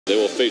They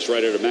will face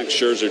right-hander Max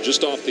Scherzer,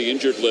 just off the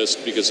injured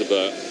list because of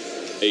a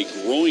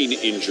groin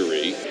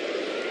injury.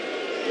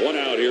 One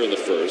out here in the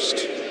first.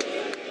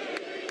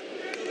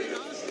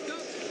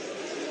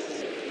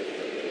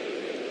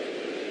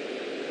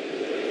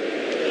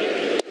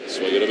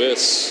 Swing and a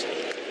miss.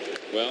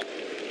 Well,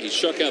 he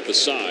struck out the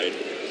side.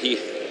 He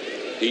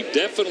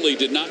definitely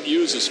did not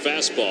use his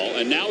fastball,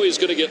 and now he's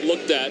going to get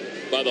looked at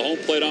by the home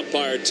plate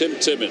umpire, Tim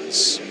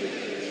Timmons.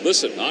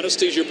 Listen,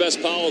 honesty is your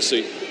best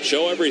policy.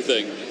 Show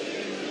everything.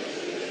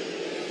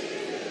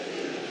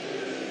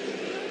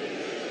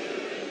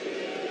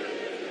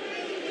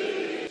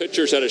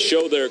 Pitchers had to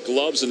show their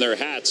gloves and their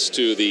hats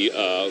to the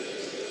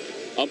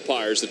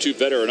umpires, the two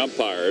veteran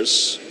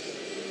umpires.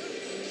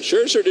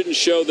 Scherzer didn't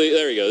show the,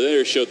 there you go, there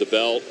he showed the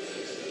belt.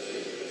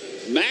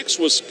 Max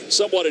was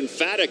somewhat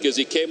emphatic as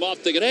he came off,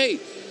 thinking, hey,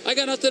 I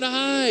got nothing to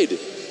hide.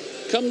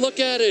 Come look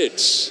at it.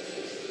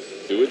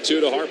 2-2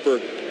 to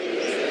Harper.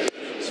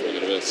 Swing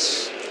and a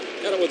miss.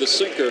 Got it with a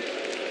sinker.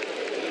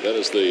 That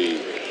is the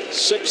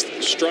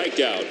 6th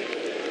strikeout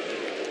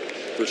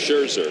for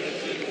Scherzer.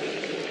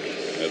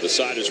 The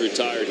side is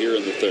retired here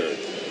in the 3rd.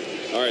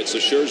 All right, so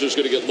Scherzer's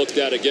going to get looked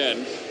at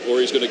again, or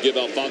he's going to give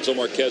Alfonso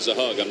Marquez a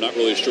hug. I'm not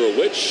really sure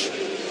which.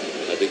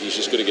 I think he's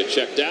just going to get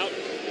checked out.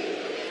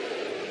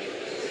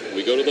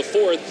 We go to the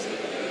 4th.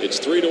 It's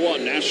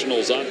 3-1.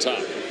 Nationals on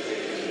top.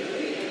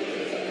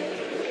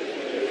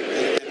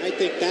 And I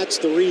think that's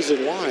the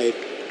reason why.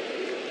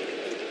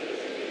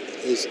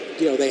 Is,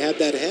 you know, they had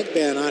that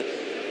headband on.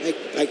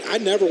 Like I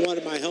never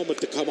wanted my helmet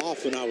to come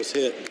off when I was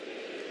hit.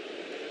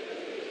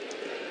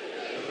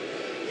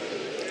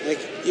 Like,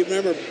 you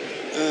remember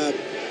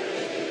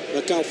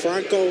Raquel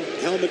Franco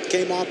helmet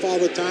came off all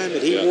the time,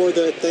 and he wore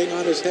the thing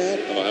on his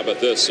head. Oh, how about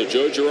this? So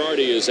Joe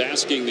Girardi is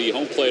asking the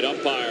home plate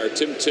umpire,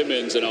 Tim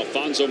Timmons and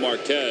Alfonso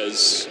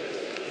Marquez,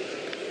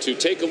 to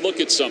take a look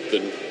at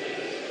something.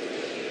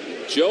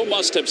 Joe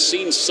must have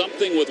seen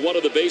something with one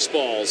of the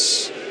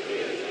baseballs.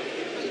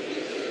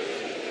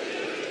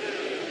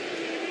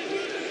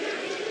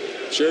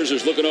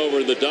 Scherzer's looking over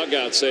in the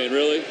dugout saying,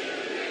 really?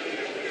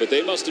 But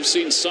they must have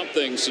seen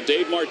something. So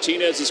Dave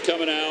Martinez is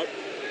coming out.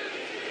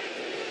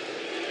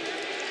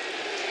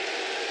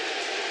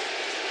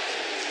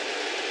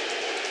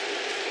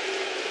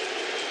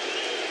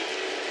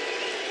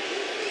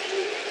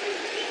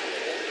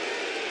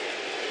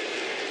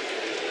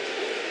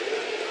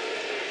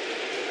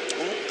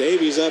 Well,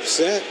 Davey's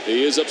upset.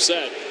 He is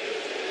upset.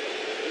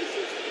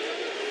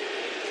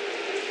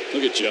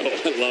 Look at Joe.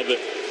 I love it.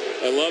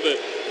 I love it.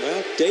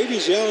 Well,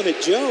 Davey's yelling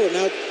at Joe, and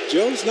now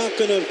Joe's not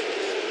going to.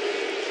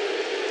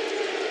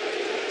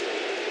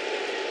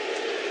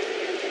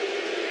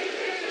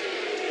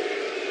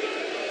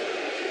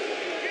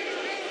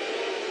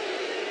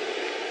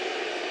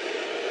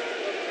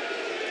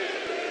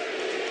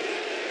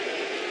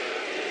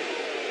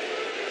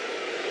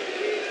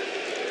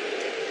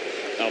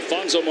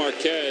 Alfonso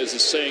Marquez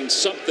is saying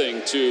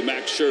something to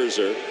Max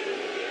Scherzer.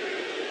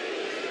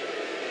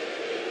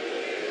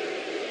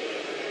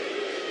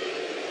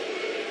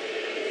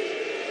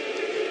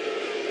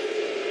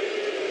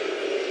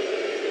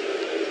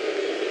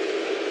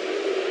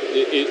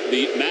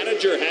 The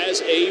manager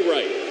has a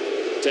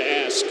right to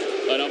ask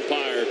an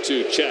umpire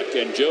to check,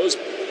 and Joe's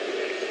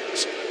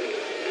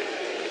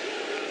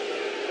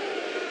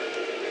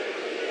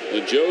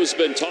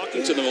been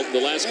talking to them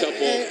the last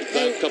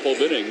couple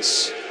of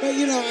innings. But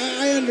you know,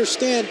 I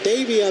understand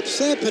Davey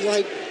upset, but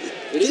like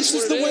this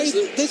is the way it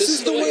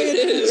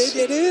is.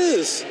 It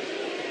is.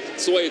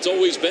 It's the way it's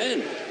always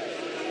been.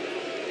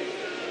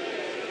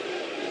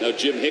 Now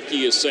Jim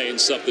Hickey is saying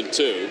something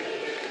too.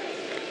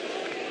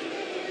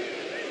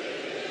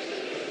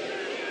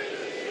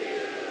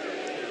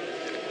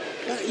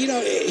 You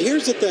know,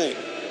 here's the thing.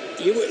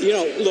 You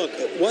know, look,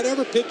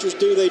 whatever pitchers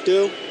do, they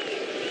do.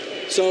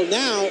 So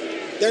now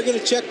they're going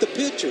to check the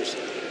pitchers.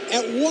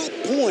 At what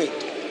point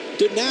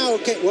did now?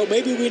 Okay, well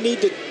maybe we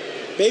need to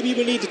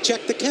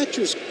check the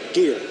catcher's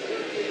gear.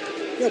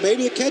 You know,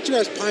 maybe the catcher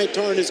has pine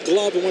tar in his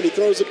glove, and when he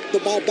throws the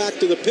ball back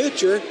to the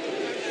pitcher,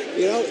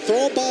 you know,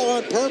 throw a ball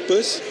on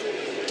purpose,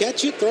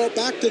 catch it, throw it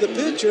back to the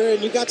pitcher,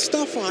 and you got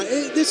stuff on.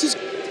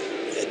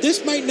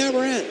 This might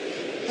never end.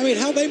 I mean,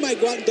 how they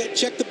might go out and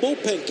check the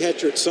bullpen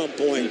catcher at some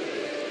point.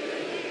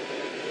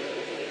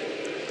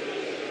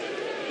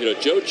 You know,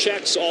 Joe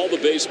checks all the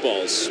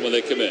baseballs when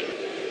they come in.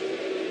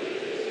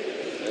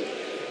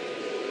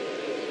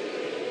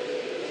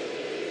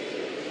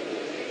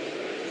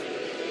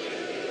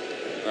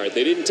 All right,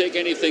 they didn't take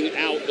anything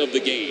out of the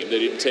game. They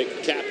didn't take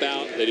a cap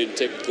out. They didn't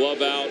take a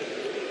glove out.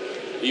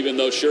 Even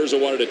though Scherzer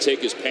wanted to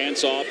take his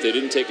pants off, they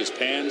didn't take his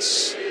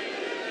pants.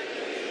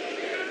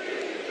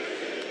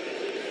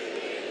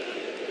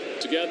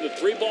 Again, the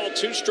 3-ball,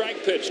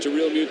 2-strike pitch to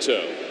Real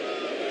Muto.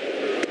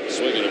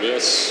 Swing and a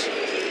miss.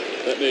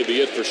 That may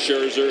be it for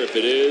Scherzer. If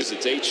it is,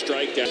 it's 8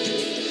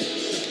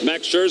 strikeouts.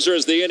 Max Scherzer,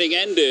 as the inning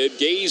ended,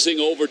 gazing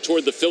over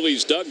toward the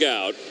Phillies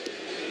dugout.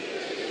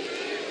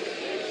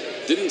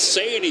 Didn't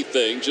say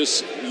anything,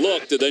 just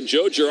looked, and then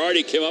Joe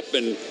Girardi came up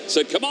and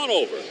said, come on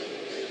over.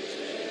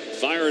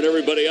 firing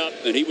everybody up,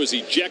 and he was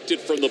ejected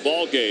from the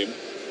ball game.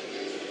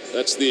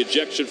 That's the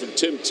ejection from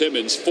Tim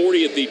Timmons.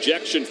 40th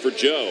ejection for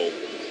Joe.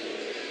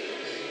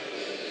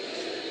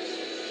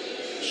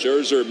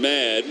 Scherzer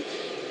mad,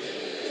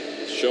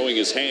 showing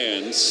his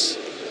hands.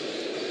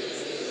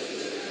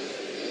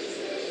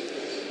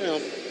 Well, I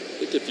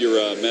think if you're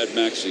Mad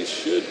Max, you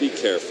should be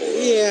careful.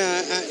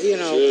 Yeah, you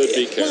know. Should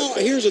be careful. Well,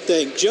 here's the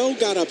thing. Joe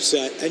got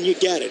upset, and you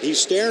get it. He's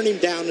staring him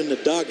down in the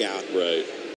dugout. Right.